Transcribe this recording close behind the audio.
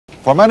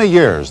For many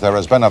years, there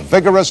has been a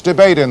vigorous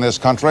debate in this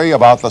country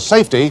about the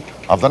safety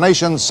of the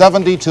nation's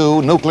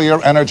 72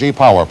 nuclear energy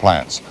power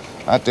plants.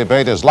 That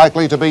debate is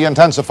likely to be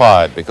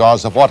intensified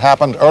because of what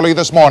happened early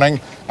this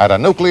morning at a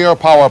nuclear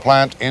power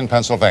plant in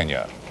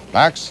Pennsylvania.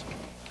 Max?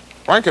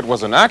 Frank, it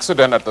was an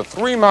accident at the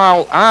 3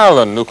 Mile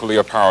Island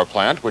nuclear power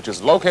plant, which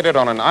is located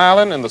on an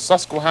island in the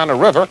Susquehanna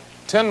River,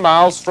 10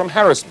 miles from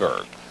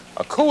Harrisburg.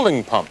 A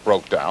cooling pump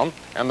broke down,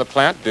 and the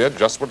plant did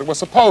just what it was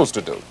supposed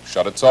to do,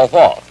 shut itself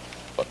off.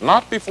 But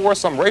not before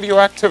some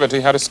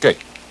radioactivity had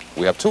escaped.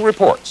 We have two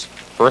reports.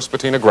 First,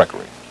 Bettina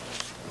Gregory.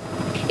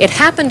 It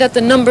happened at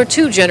the number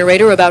 2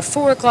 generator about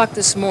 4 o'clock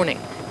this morning.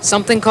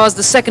 Something caused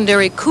the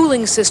secondary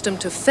cooling system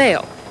to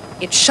fail.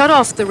 It shut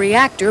off the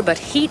reactor, but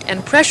heat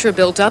and pressure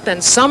built up,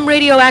 and some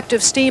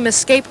radioactive steam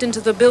escaped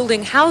into the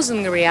building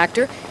housing the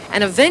reactor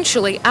and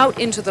eventually out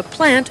into the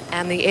plant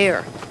and the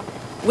air.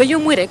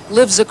 William Wittick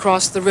lives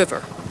across the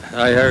river.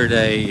 I heard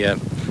a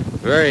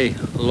very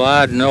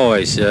loud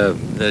noise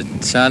that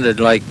sounded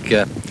like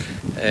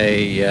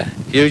a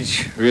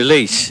huge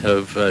release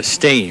of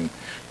steam,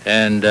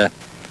 and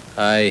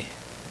I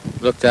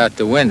looked out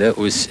the window.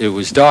 It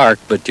was dark,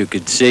 but you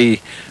could see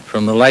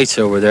from the lights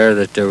over there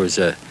that there was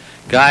a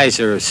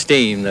geyser of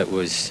steam that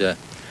was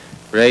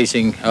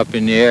raising up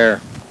in the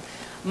air.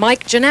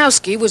 Mike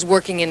Janowski was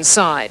working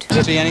inside.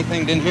 Didn't see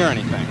anything, didn't hear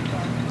anything.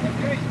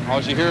 All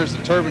you hear is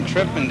the turbine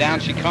trip, and down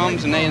she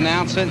comes, and they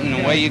announce it,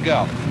 and away you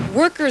go.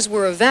 Workers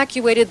were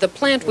evacuated. The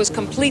plant was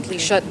completely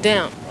shut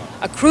down.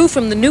 A crew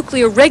from the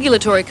Nuclear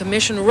Regulatory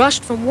Commission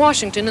rushed from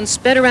Washington and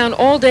sped around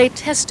all day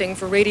testing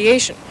for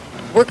radiation.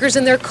 Workers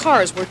in their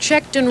cars were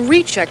checked and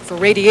rechecked for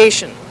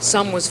radiation.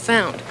 Some was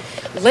found.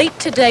 Late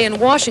today in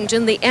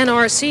Washington, the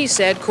NRC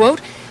said,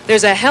 quote,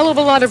 "There's a hell of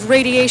a lot of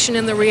radiation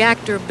in the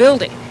reactor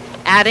building,"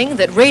 adding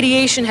that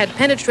radiation had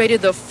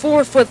penetrated the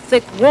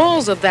 4-foot-thick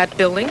walls of that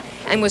building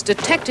and was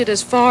detected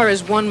as far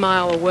as 1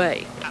 mile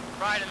away.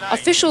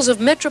 Officials of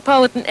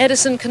Metropolitan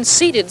Edison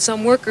conceded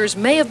some workers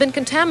may have been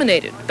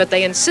contaminated, but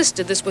they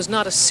insisted this was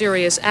not a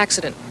serious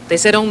accident. They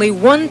said only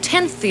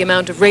 1/10 the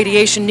amount of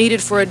radiation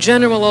needed for a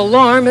general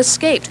alarm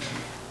escaped.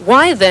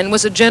 Why then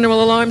was a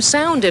general alarm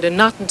sounded and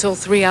not until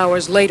 3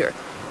 hours later?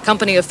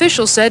 Company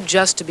officials said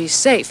just to be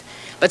safe,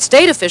 but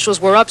state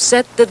officials were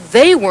upset that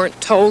they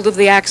weren't told of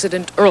the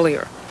accident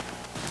earlier.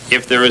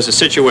 If there is a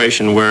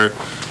situation where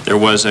there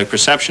was a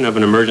perception of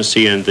an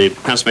emergency and the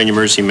Pennsylvania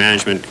Emergency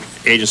Management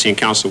Agency and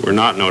Council were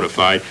not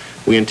notified,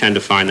 we intend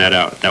to find that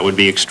out. That would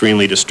be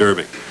extremely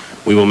disturbing.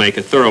 We will make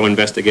a thorough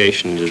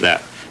investigation into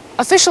that.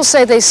 Officials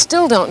say they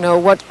still don't know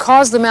what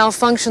caused the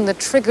malfunction that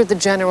triggered the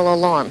general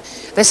alarm.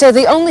 They say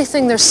the only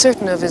thing they're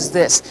certain of is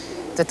this,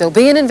 that there'll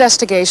be an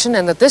investigation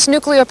and that this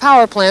nuclear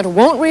power plant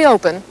won't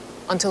reopen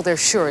until they're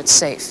sure it's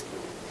safe.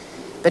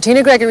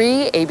 Bettina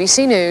Gregory,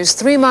 ABC News,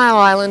 3 Mile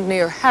Island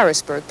near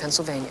Harrisburg,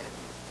 Pennsylvania.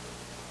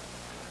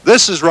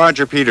 This is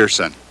Roger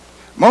Peterson.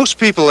 Most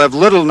people have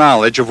little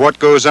knowledge of what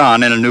goes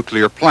on in a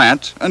nuclear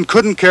plant and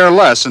couldn't care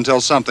less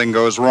until something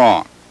goes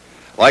wrong.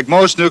 Like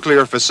most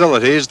nuclear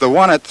facilities, the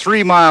one at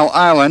 3 Mile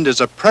Island is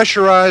a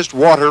pressurized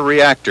water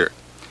reactor.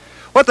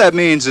 What that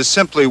means is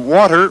simply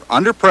water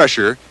under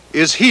pressure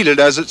is heated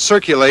as it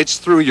circulates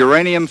through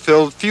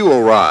uranium-filled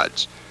fuel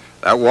rods.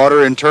 That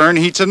water in turn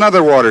heats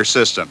another water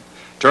system,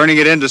 turning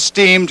it into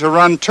steam to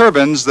run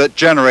turbines that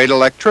generate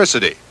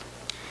electricity.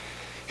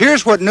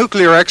 Here's what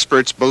nuclear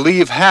experts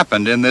believe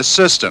happened in this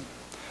system.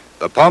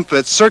 The pump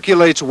that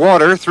circulates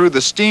water through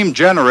the steam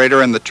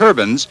generator and the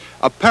turbines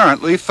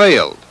apparently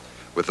failed.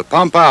 With the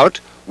pump out,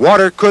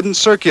 water couldn't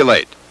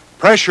circulate.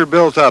 Pressure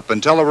built up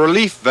until a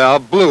relief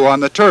valve blew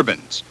on the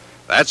turbines.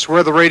 That's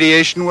where the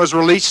radiation was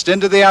released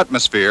into the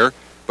atmosphere,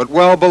 but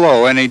well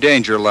below any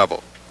danger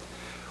level.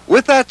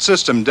 With that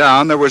system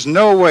down, there was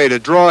no way to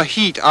draw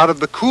heat out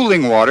of the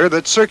cooling water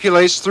that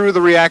circulates through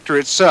the reactor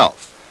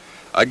itself.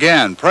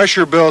 Again,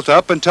 pressure built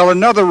up until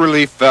another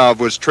relief valve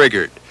was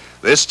triggered,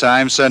 this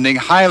time sending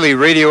highly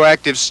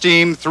radioactive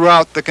steam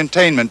throughout the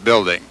containment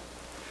building.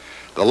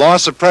 The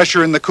loss of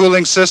pressure in the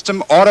cooling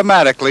system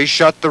automatically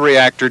shut the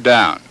reactor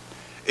down.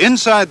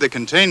 Inside the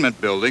containment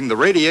building, the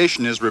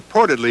radiation is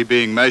reportedly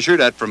being measured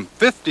at from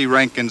 50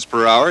 Rankins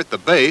per hour at the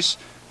base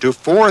to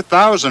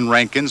 4,000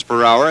 Rankins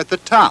per hour at the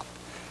top.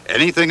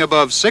 Anything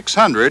above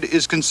 600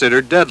 is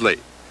considered deadly.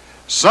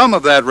 Some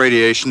of that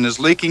radiation is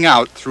leaking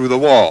out through the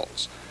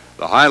walls.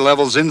 The high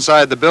levels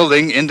inside the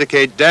building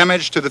indicate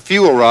damage to the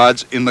fuel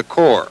rods in the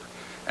core,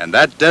 and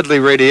that deadly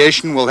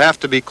radiation will have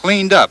to be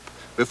cleaned up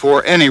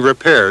before any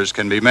repairs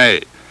can be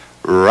made.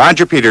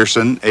 Roger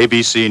Peterson,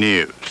 ABC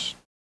News.